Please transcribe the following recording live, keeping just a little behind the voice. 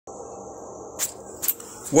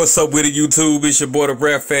What's up with it, YouTube? It's your boy, the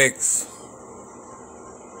Rap Facts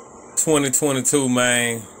 2022,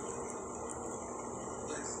 man.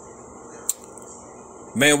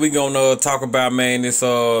 Man, we gonna talk about, man, this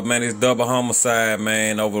double homicide,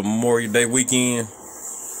 man, over Memorial Day weekend.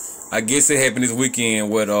 I guess it happened this weekend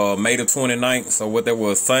with May the 29th, so what that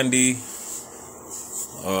was, Sunday.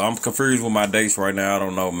 I'm confused with my dates right now, I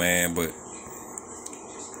don't know, man, but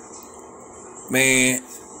man,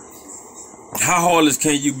 how heartless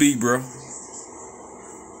can you be, bro?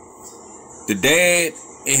 The dad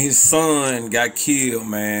and his son got killed,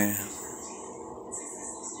 man.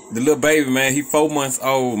 The little baby, man, he 4 months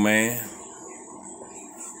old, man.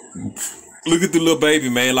 Look at the little baby,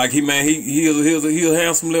 man. Like he a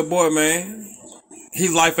handsome little boy, man.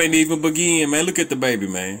 His life ain't even begin, man. Look at the baby,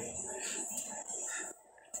 man.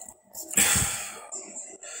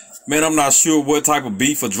 Man, I'm not sure what type of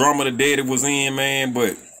beef or drama the daddy was in, man,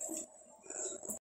 but